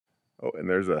Oh, and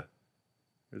there's a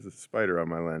spider on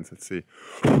my lens. Let's see.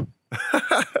 Now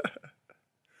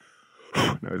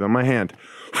he's on my hand.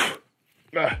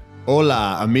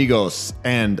 Hola, amigos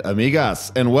and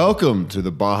amigas, and welcome to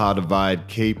the Baja Divide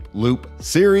Cape Loop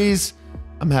series.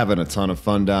 I'm having a ton of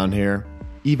fun down here.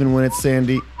 Even when it's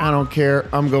sandy, I don't care.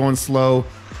 I'm going slow.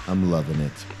 I'm loving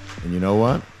it. And you know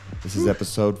what? This is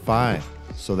episode 5.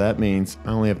 So that means I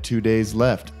only have 2 days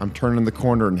left. I'm turning the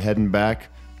corner and heading back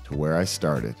to where I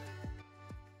started.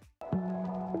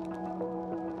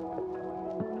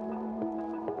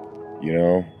 You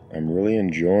know, I'm really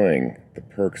enjoying the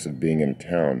perks of being in a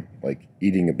town, like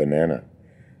eating a banana.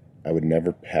 I would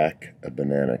never pack a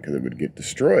banana because it would get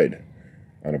destroyed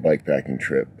on a bike packing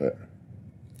trip, but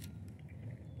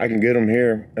I can get them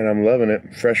here and I'm loving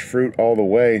it. Fresh fruit all the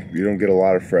way. You don't get a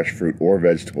lot of fresh fruit or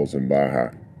vegetables in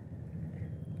Baja,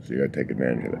 so you gotta take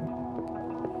advantage of it.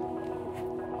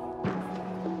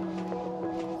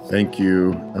 Thank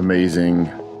you, amazing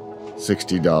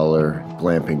 $60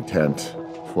 glamping tent.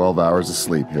 12 hours of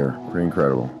sleep here. Pretty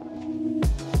incredible.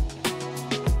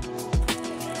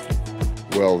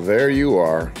 Well, there you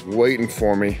are, waiting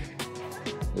for me.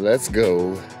 Let's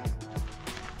go.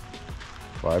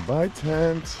 Bye-bye,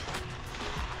 tent.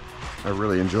 I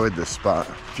really enjoyed this spot.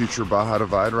 Future Baja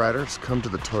Divide riders, come to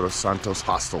the Todos Santos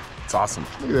hostel. It's awesome.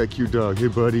 Look at that cute dog. Hey,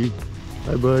 buddy.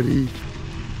 Hi, buddy.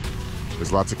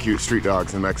 There's lots of cute street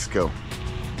dogs in Mexico.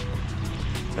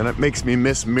 And it makes me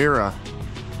miss Mira.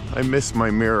 I miss my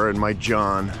Mira and my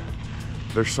John.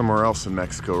 They're somewhere else in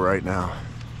Mexico right now.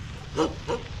 Good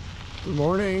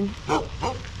morning.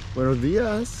 Buenos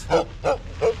dias.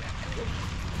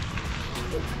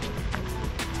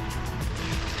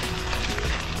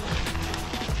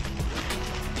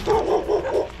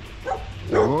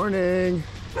 Good morning.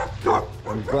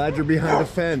 I'm glad you're behind the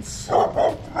fence.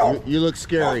 You look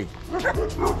scary.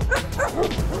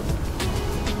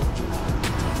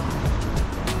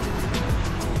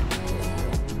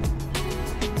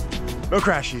 No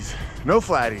crashies, no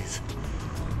flatties,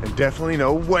 and definitely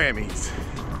no whammies.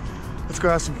 Let's go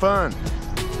have some fun.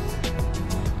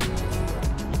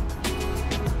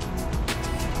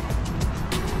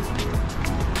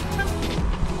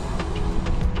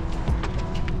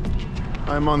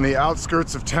 I'm on the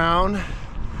outskirts of town,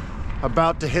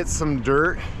 about to hit some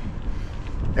dirt,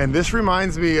 and this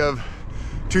reminds me of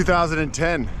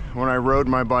 2010 when I rode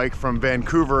my bike from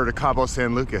Vancouver to Cabo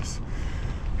San Lucas.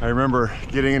 I remember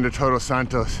getting into Todos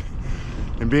Santos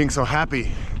and being so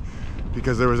happy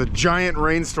because there was a giant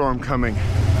rainstorm coming.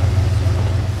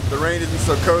 The rain isn't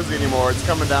so cozy anymore, it's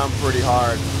coming down pretty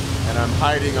hard, and I'm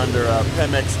hiding under a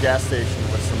Pemex gas station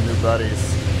with some new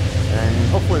buddies, and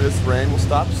hopefully this rain will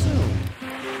stop soon.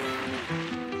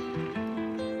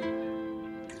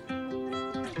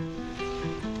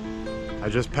 I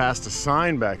just passed a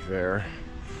sign back there,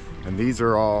 and these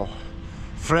are all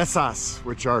fresas,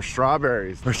 which are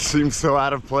strawberries, which seems so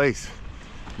out of place.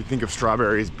 You think of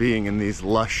strawberries being in these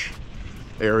lush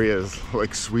areas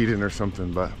like Sweden or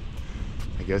something, but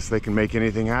I guess they can make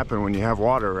anything happen when you have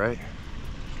water, right?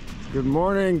 Good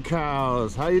morning,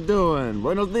 cows. How you doing?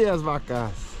 Buenos dias,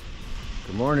 vacas.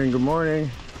 Good morning, good morning.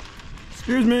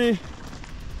 Excuse me.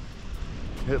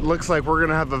 It looks like we're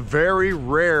gonna have a very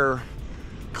rare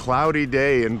cloudy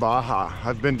day in Baja.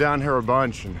 I've been down here a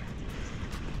bunch and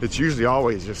it's usually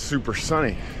always just super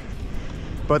sunny.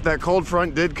 But that cold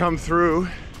front did come through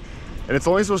and it's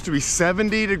only supposed to be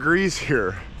 70 degrees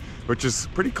here, which is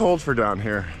pretty cold for down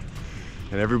here.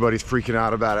 And everybody's freaking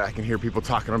out about it. I can hear people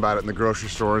talking about it in the grocery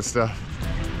store and stuff.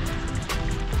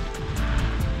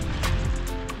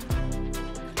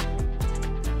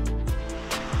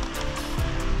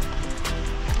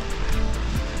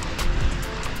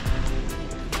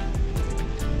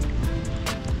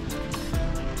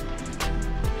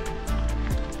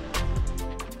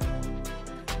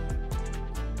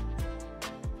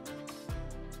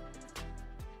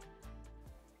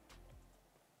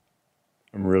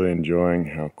 I'm really enjoying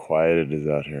how quiet it is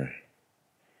out here.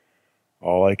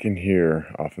 All I can hear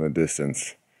off in the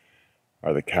distance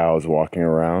are the cows walking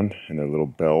around and their little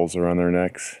bells around their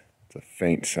necks. It's a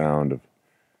faint sound of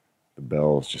the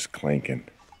bells just clanking.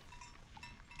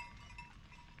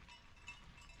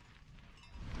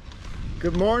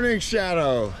 Good morning,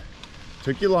 Shadow.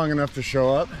 Took you long enough to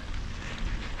show up.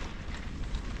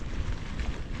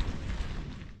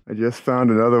 I just found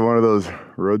another one of those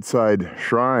roadside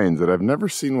shrines that I've never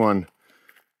seen one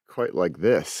quite like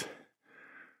this,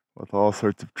 with all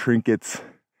sorts of trinkets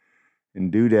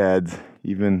and doodads,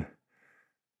 even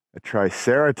a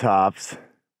triceratops.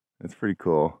 That's pretty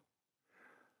cool.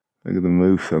 Look at the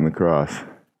moose on the cross.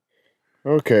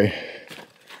 Okay,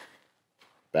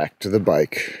 back to the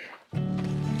bike. I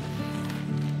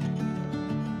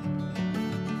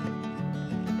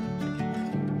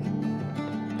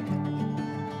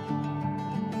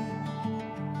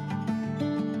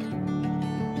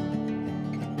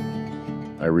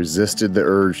resisted the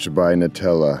urge to buy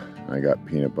Nutella. I got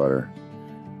peanut butter.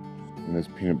 And this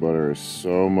peanut butter is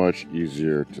so much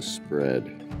easier to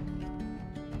spread.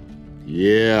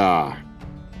 Yeah.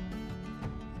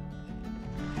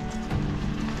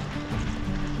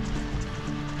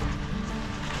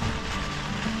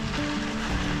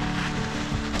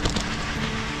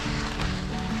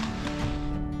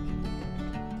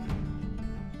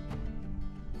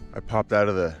 I popped out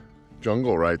of the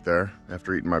jungle right there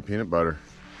after eating my peanut butter.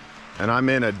 And I'm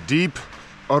in a deep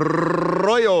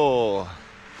arroyo.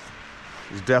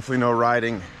 There's definitely no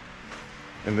riding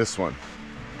in this one.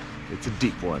 It's a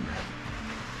deep one.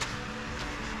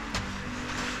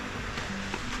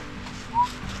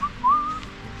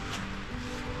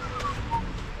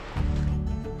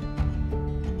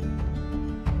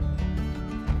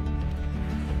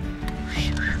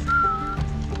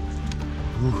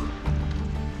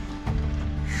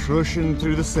 Swooshing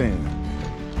through the sand.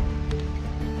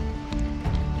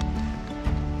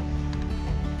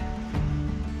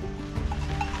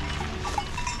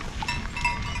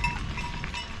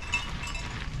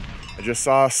 I just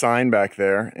saw a sign back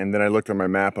there, and then I looked on my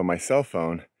map on my cell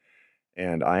phone,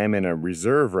 and I am in a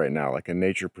reserve right now, like a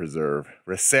nature preserve.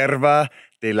 Reserva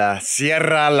de la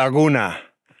Sierra Laguna.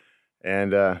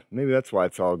 And maybe that's why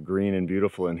it's all green and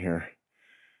beautiful in here.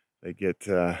 They get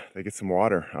some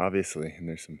water, obviously, and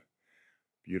there's some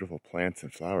beautiful plants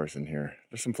and flowers in here.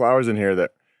 There's some flowers in here that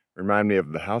remind me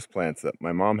of the house plants that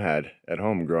my mom had at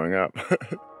home growing up.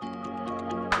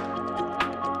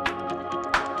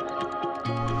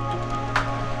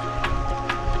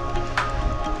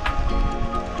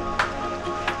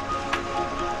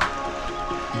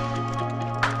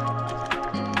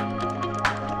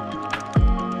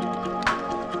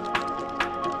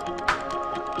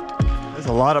 There's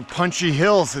a lot of punchy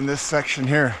hills in this section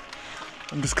here.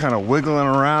 I'm just kind of wiggling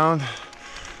around,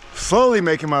 slowly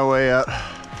making my way up.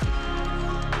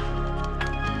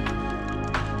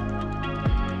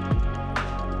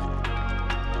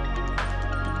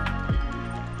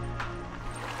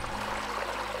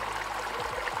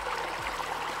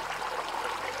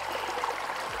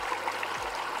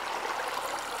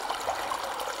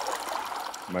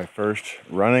 My first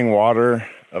running water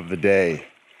of the day.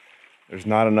 There's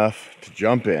not enough to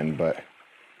jump in, but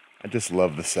I just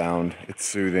love the sound. It's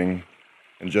soothing,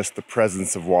 and just the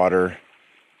presence of water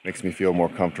makes me feel more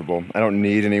comfortable. I don't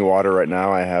need any water right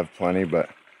now. I have plenty, but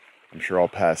I'm sure I'll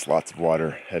pass lots of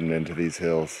water heading into these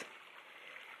hills.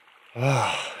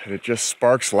 And it just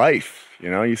sparks life. You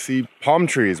know, you see palm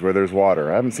trees where there's water.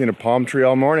 I haven't seen a palm tree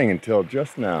all morning until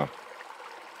just now.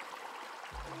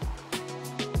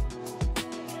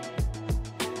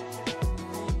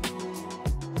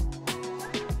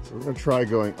 We're gonna try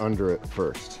going under it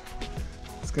first.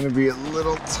 It's gonna be a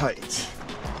little tight.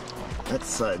 That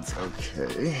side's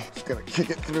okay. Just gotta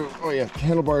kick it through. Oh yeah,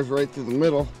 handlebars right through the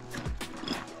middle.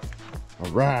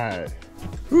 All right.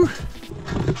 Whew.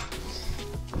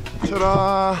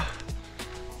 Ta-da!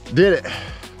 Did it.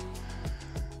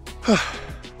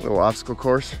 Little obstacle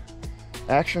course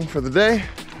action for the day.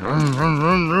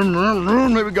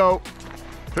 Here we go.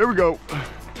 Here we go.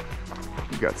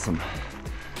 We got some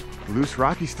loose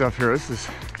rocky stuff here. This is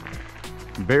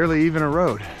barely even a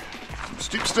road. Some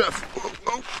steep stuff.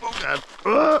 Oh God.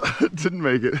 Didn't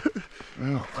make it.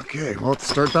 Well, okay, well, let's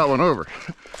start that one over.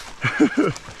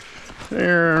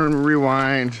 And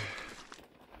rewind.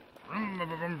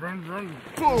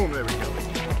 Boom, there we go.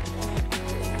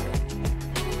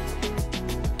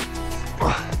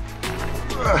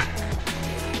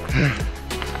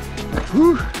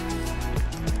 Whew.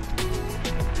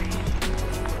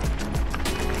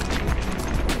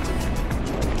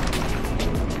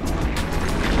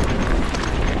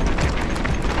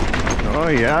 Oh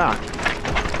yeah,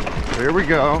 there we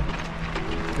go.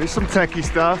 Here's some techie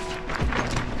stuff.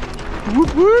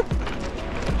 Whoop whoop.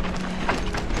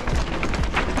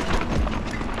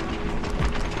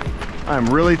 I'm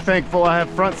really thankful I have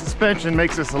front suspension.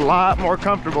 Makes this a lot more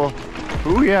comfortable.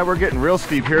 Ooh yeah, we're getting real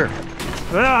steep here.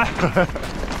 Ah.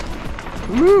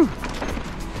 Woo.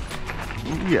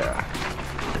 Ooh, yeah.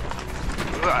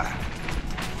 Ah.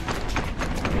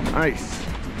 Nice.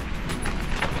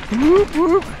 Whoop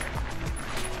whoop.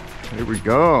 Here we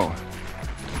go.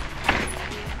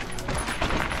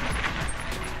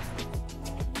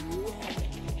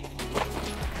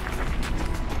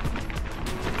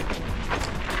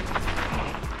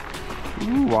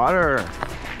 Ooh, water.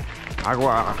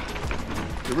 Agua.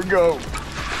 Here we go.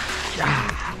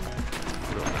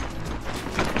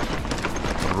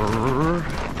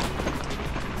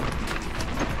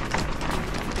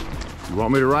 You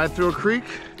want me to ride through a creek?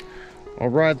 I'll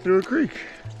ride through a creek.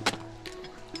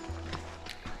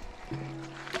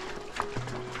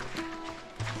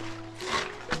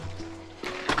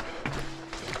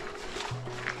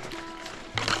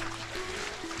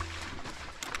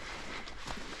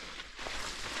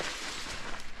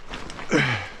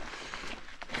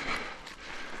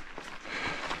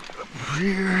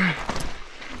 Here.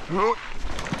 Oh.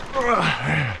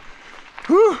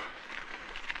 Whew.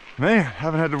 Man,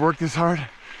 haven't had to work this hard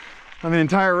on the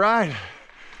entire ride.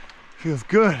 Feels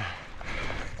good.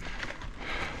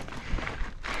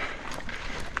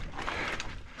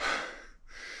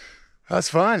 That's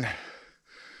fun.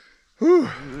 Whew.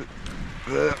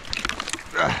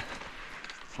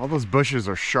 All those bushes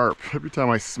are sharp. Every time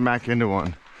I smack into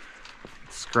one,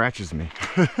 it scratches me.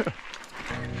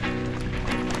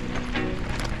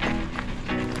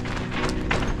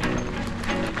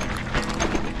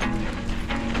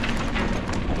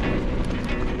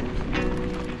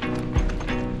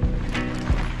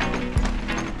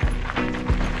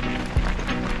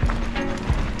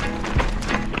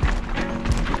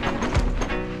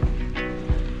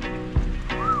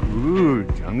 Ooh,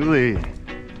 jungly.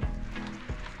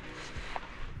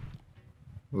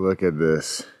 Look at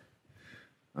this.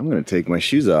 I'm gonna take my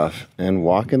shoes off and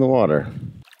walk in the water.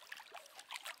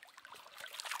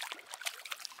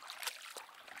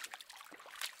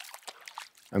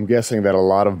 I'm guessing that a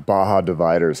lot of Baja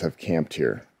dividers have camped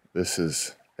here. This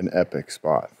is an epic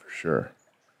spot for sure.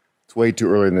 It's way too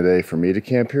early in the day for me to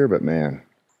camp here, but man,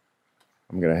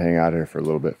 I'm gonna hang out here for a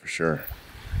little bit for sure.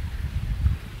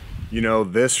 You know,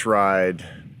 this ride,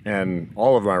 and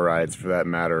all of my rides for that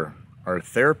matter, are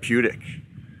therapeutic.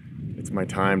 It's my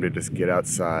time to just get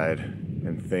outside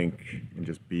and think and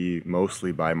just be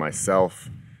mostly by myself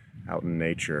out in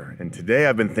nature. And today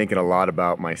I've been thinking a lot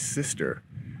about my sister.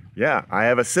 Yeah, I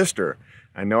have a sister.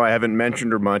 I know I haven't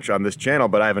mentioned her much on this channel,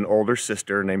 but I have an older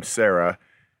sister named Sarah,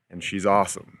 and she's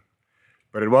awesome.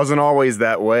 But it wasn't always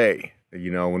that way.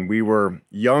 You know, when we were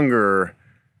younger,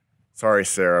 sorry,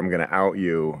 Sarah, I'm gonna out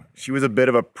you. She was a bit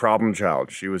of a problem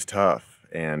child. She was tough,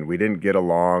 and we didn't get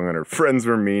along, and her friends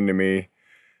were mean to me.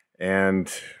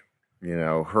 And, you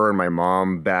know, her and my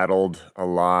mom battled a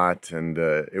lot, and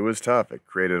it was tough. It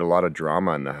created a lot of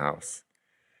drama in the house.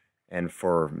 And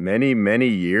for many, many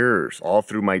years, all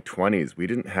through my 20s, we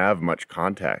didn't have much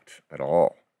contact at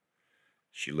all.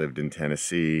 She lived in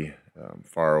Tennessee,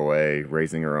 far away,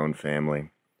 raising her own family.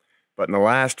 But in the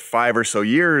last 5 or so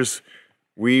years,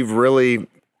 we've really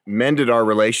mended our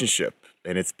relationship,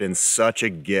 and it's been such a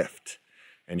gift.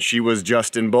 And she was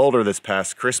just in Boulder this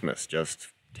past Christmas, just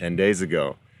 10 days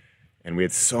ago. And we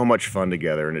had so much fun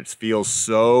together, and it feels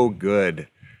so good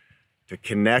to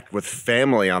connect with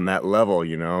family on that level,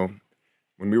 you know?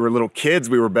 When we were little kids,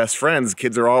 we were best friends.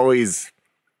 Kids are always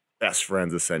best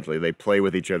friends, essentially. They play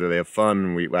with each other, they have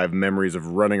fun. I have memories of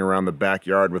running around the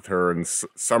backyard with her in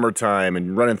summertime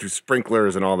and running through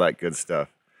sprinklers and all that good stuff.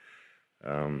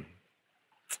 So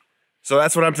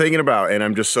that's what I'm thinking about, and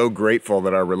I'm just so grateful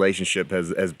that our relationship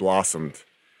has blossomed.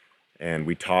 And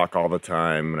we talk all the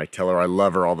time, and I tell her I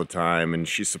love her all the time, and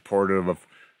she's supportive of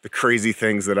the crazy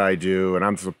things that I do, and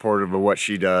I'm supportive of what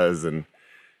she does, and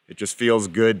it just feels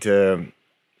good to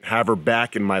have her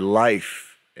back in my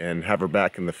life and have her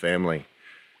back in the family.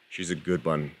 She's a good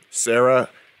one. Sarah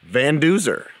Van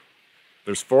Duzer.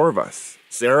 There's 4 of us.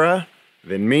 Sarah,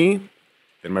 then me,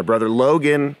 then my brother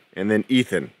Logan, and then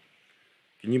Ethan.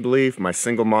 Can you believe my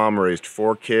single mom raised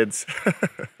 4 kids?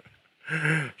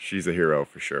 She's a hero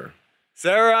for sure.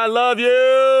 Sarah, I love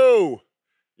you!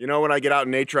 You know, when I get out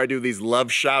in nature, I do these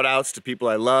love shout outs to people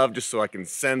I love just so I can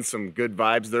send some good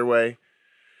vibes their way.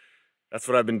 That's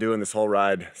what I've been doing this whole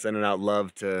ride, sending out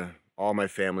love to all my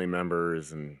family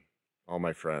members and all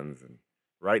my friends. And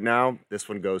right now, this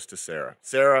one goes to Sarah.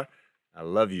 Sarah, I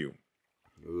love you.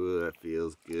 Ooh, that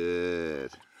feels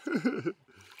good.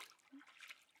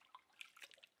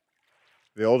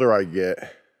 The older I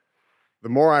get, the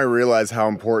more I realize how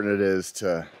important it is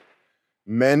to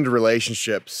mend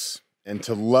relationships and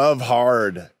to love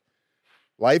hard.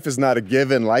 Life is not a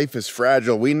given. Life is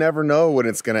fragile. We never know when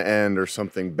it's going to end or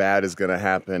something bad is going to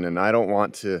happen. And I don't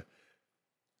want to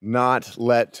not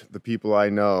let the people I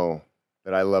know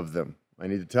that I love them. I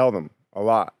need to tell them a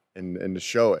lot and to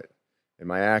show it in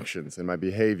my actions and my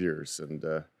behaviors. And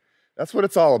that's what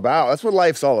it's all about. That's what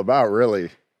life's all about,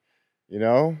 really. You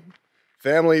know?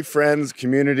 Family, friends,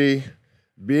 community,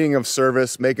 being of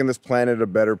service, making this planet a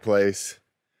better place.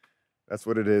 That's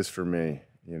what it is for me,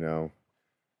 you know.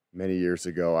 Many years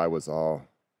ago, I was all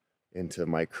into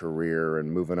my career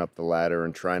and moving up the ladder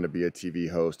and trying to be a TV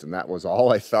host, and that was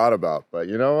all I thought about. But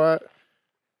you know what?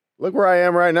 Look where I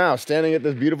am right now, standing at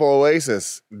this beautiful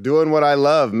oasis, doing what I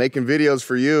love, making videos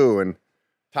for you and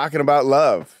talking about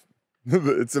love.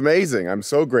 It's amazing. I'm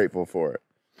so grateful for it.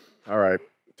 All right,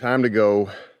 time to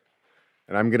go.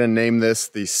 And I'm gonna name this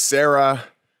the Sarah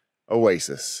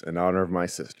Oasis in honor of my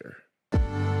sister.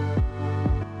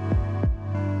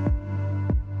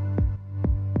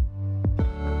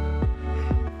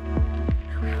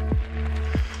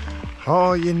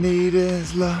 All you need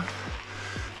is love.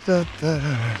 Da, da,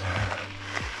 da, da.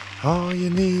 All you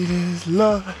need is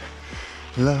love.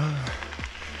 Love.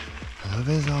 Love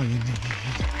is all you need.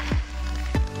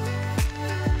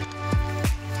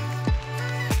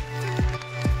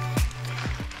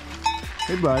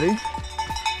 Hey, buddy.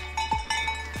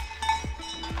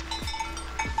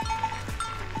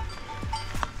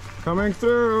 Coming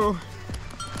through.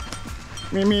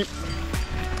 Meep, meep.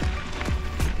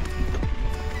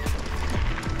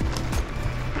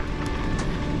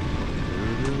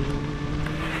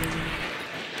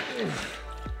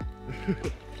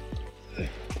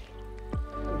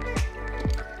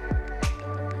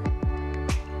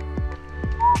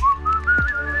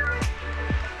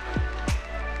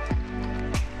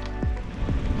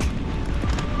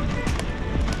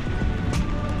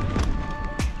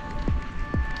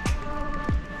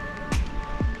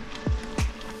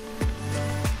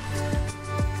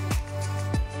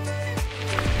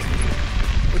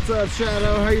 What's up,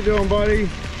 Shadow? How you doing, buddy?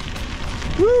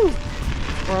 Woo!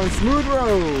 We're on smooth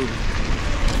road.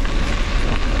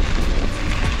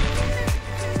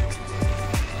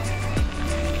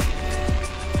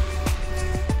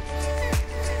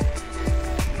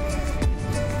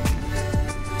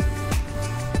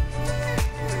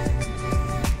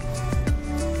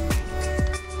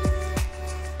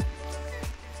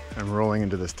 I'm rolling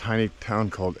into this tiny town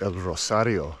called El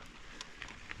Rosario.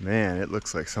 Man, it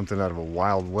looks like something out of a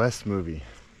Wild West movie.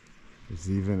 There's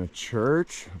even a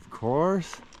church, of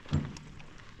course.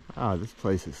 Ah, this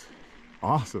place is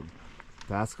awesome.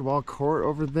 Basketball court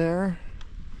over there.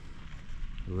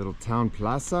 A little town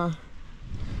plaza.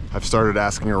 I've started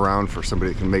asking around for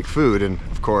somebody that can make food, and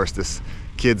of course this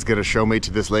kid's gonna show me to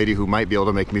this lady who might be able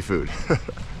to make me food.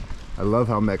 I love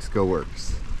how Mexico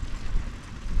works.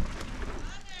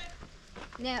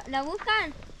 ¿La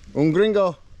buscan? Un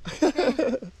gringo.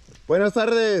 Buenas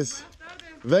tardes.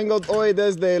 Vengo hoy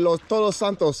desde Los Todos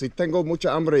Santos y tengo mucha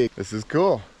hambre. This is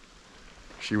cool.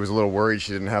 She was a little worried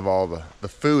she didn't have all the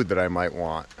food that I might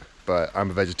want, but I'm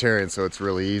a vegetarian, so it's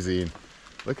really easy.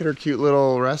 Look at her cute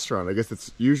little restaurant. I guess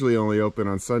it's usually only open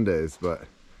on Sundays, but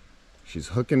she's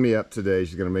hooking me up today.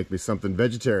 She's gonna make me something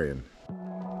vegetarian.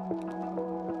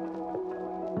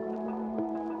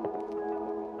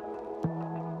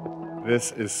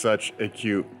 This is such a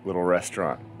cute little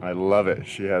restaurant. I love it.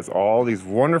 She has all these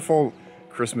wonderful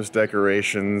Christmas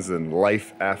decorations and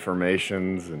life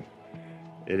affirmations, and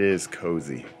it is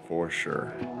cozy for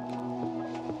sure.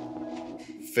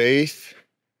 Faith,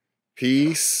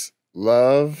 peace,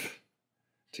 love,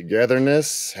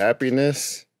 togetherness,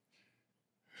 happiness,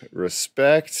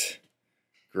 respect,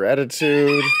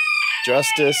 gratitude,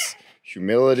 justice,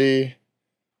 humility,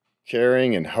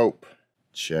 caring, and hope.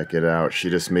 Check it out. She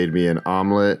just made me an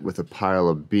omelet with a pile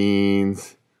of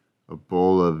beans, a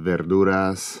bowl of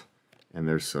verduras, and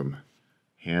there's some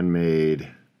handmade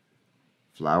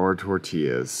flour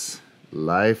tortillas.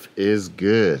 Life is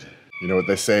good. You know what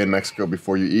they say in Mexico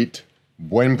before you eat?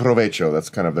 Buen provecho. That's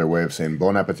kind of their way of saying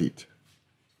bon appetit.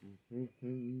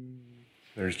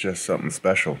 There's just something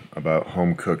special about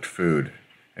home-cooked food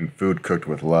and food cooked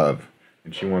with love.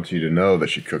 And she wants you to know that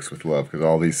she cooks with love because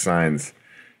all these signs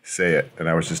say it. And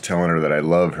I was just telling her that I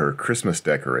love her Christmas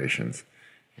decorations.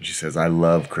 And she says, I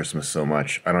love Christmas so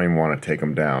much, I don't even want to take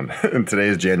them down. And today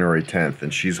is January 10th,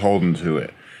 and she's holding to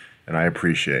it. And I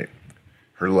appreciate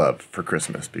her love for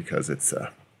Christmas because it's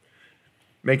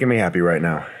making me happy right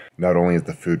now. Not only is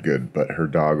the food good, but her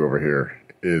dog over here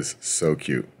is so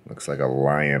cute. Looks like a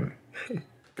lion.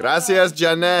 Gracias,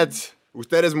 Janet.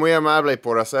 Usted es muy amable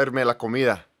por hacerme la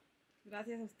comida.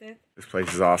 Gracias a usted. This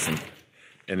place is awesome.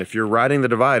 And if you're riding the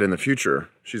Divide in the future,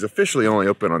 she's officially only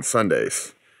open on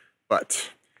Sundays. But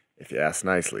if you ask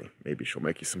nicely, maybe she'll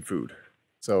make you some food.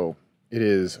 So it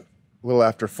is a little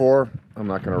after 4. I'm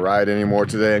not going to ride anymore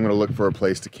today. I'm going to look for a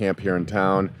place to camp here in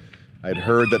town. I'd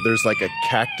heard that there's like a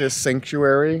cactus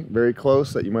sanctuary very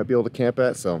close that you might be able to camp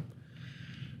at. So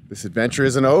this adventure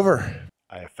isn't over.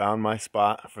 I have found my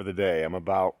spot for the day. I'm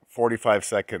about 45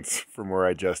 seconds from where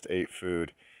I just ate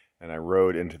food. And I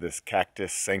rode into this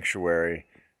cactus sanctuary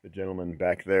The gentleman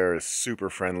back there is super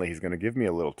friendly. He's going to give me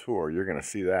a little tour. You're going to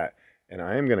see that. And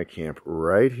I am going to camp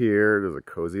right here. There's a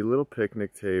cozy little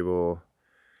picnic table.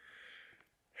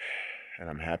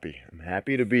 And I'm happy. I'm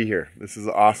happy to be here. This is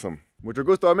awesome. Mucho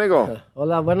gusto, amigo.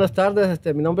 Hola, buenas tardes.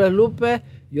 Mi nombre es Lupe.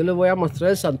 Yo les voy a mostrar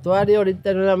el santuario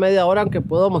ahorita en una media hora, aunque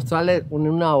puedo mostrarle en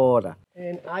una hora.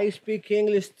 And I speak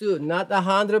English too. Not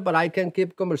 100, but I can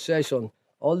keep conversation.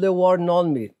 All the world know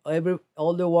me.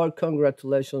 All the world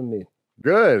congratulations me.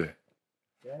 Good.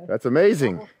 That's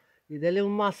amazing. Y dele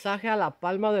un masaje a la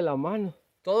palma de la mano.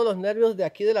 Todos los nervios de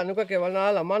aquí de la nuca que van a dar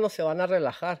a la mano se van a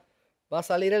relajar. Va a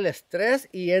salir el estrés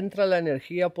y entra la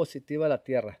energía positiva a la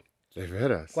tierra. De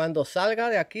veras. Cuando salga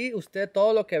de aquí, usted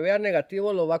todo lo que vea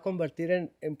negativo lo va a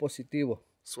convertir en positivo.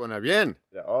 Suena bien.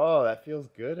 Oh, that feels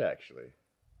good actually.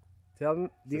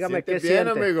 Dígame qué bien,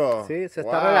 siente. amigo. Sí, se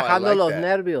está relajando los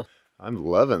nervios. I'm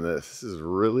loving this. This is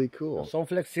really cool. Son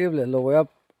flexibles, lo voy a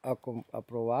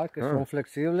probar que son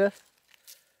flexibles.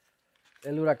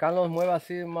 El huracán los mueve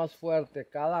así más fuerte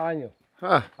cada año.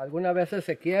 Algunas veces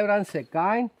se quiebran, se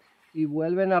caen y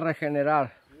vuelven a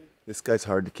regenerar. This guy's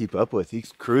hard to keep up with.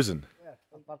 He's cruising. Yeah,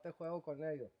 aparte juego con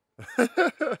ellos.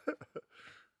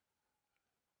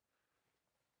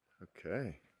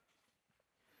 Okay.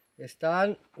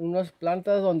 Están unas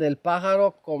plantas donde el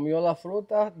pájaro comió la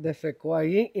fruta, defecó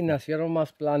ahí y nacieron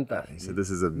más plantas. He said this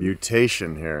is a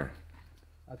mutation here.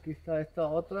 Aquí está esta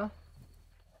otra.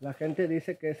 La gente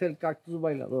dice que es el cactus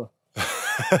bailador.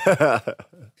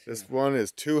 This one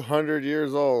is 200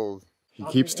 years old. He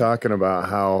keeps talking about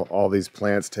how all these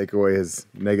plants take away his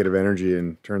negative energy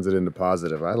and turns it into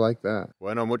positive. I like that.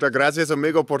 Bueno, muchas gracias,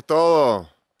 amigo, por todo.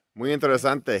 Muy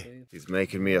interesante. He's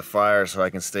making me a fire so I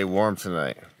can stay warm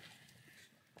tonight.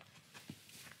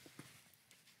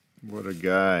 What a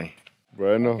guy.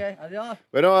 Bueno. Okay, adiós.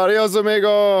 Bueno, adios,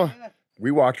 amigo. We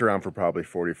walked around for probably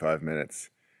 45 minutes,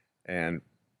 and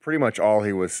pretty much all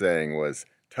he was saying was,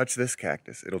 touch this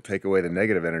cactus. It'll take away the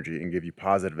negative energy and give you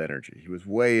positive energy. He was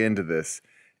way into this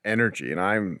energy, and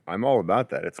I'm all about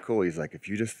that. It's cool. He's like, if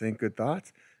you just think good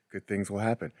thoughts, good things will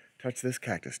happen. Touch this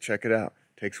cactus. Check it out.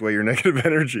 Takes away your negative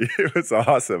energy. It was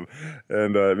awesome.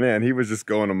 And man, he was just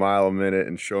going a mile a minute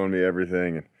and showing me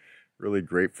everything, and really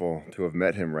grateful to have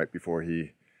met him right before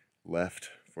he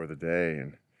left for the day.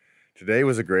 And today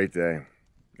was a great day.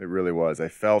 It really was. I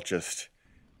felt just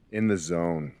in the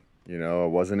zone. You know, I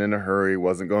wasn't in a hurry,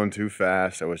 wasn't going too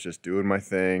fast. I was just doing my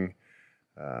thing.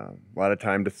 A lot of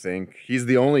time to think. He's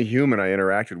the only human I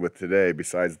interacted with today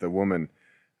besides the woman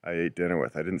I ate dinner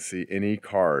with. I didn't see any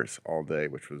cars all day,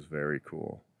 which was very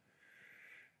cool.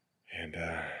 And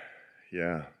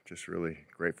yeah, just really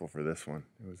grateful for this one.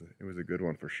 It was a good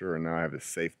one for sure. And now I have a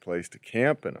safe place to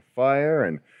camp and a fire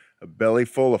and a belly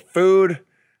full of food.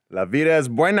 La vida es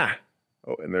buena.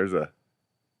 Oh, and there's a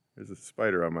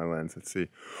spider on my lens. Let's see.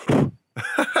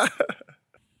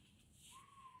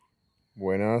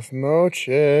 Buenas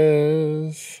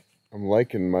noches. I'm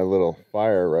liking my little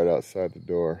fire right outside the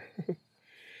door.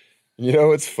 You know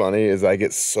what's funny is I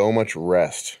get so much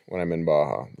rest when I'm in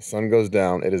Baja. The sun goes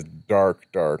down. It is dark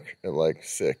at like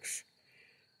 6.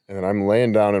 And then I'm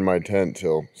laying down in my tent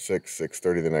till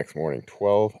 6:30 the next morning.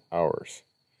 12 hours.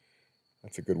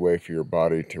 That's a good way for your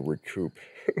body to recoup.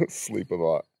 Sleep a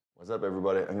lot. What's up,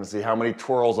 everybody? I'm gonna see how many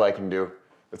twirls I can do.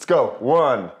 Let's go.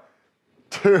 1,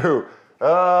 2.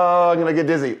 Oh, I'm gonna get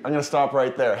dizzy. I'm gonna stop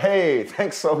right there. Hey,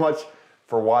 thanks so much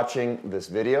for watching this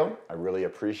video. I really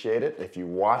appreciate it. If you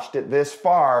watched it this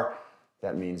far,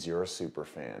 that means you're a super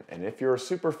fan. And if you're a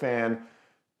super fan,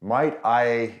 might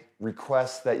I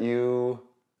request that you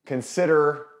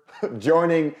consider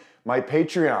joining my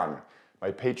Patreon.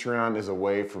 My Patreon is a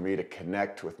way for me to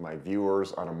connect with my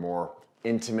viewers on a more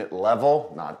intimate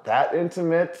level, not that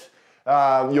intimate.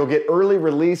 You'll get early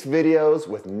release videos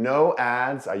with no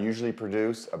ads. I usually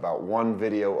produce about 1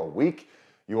 video a week.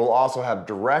 You will also have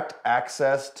direct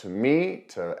access to me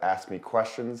to ask me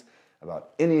questions about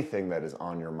anything that is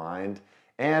on your mind.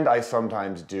 And I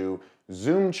sometimes do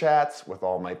Zoom chats with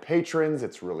all my patrons.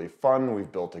 It's really fun.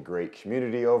 We've built a great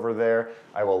community over there.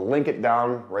 I will link it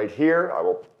down right here. I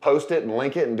will post it and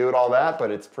link it and do it all that,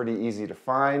 but it's pretty easy to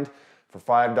find. For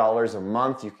 $5 a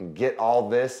month, you can get all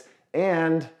this,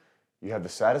 and you have the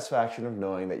satisfaction of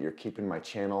knowing that you're keeping my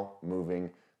channel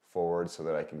moving forward so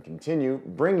that I can continue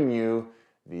bringing you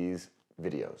these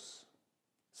videos.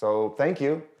 So thank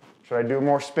you. Should I do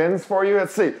more spins for you?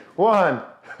 Let's see. 1,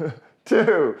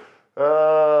 2.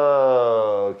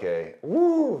 Okay.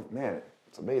 Woo, man,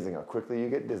 it's amazing how quickly you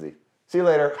get dizzy. See you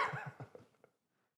later.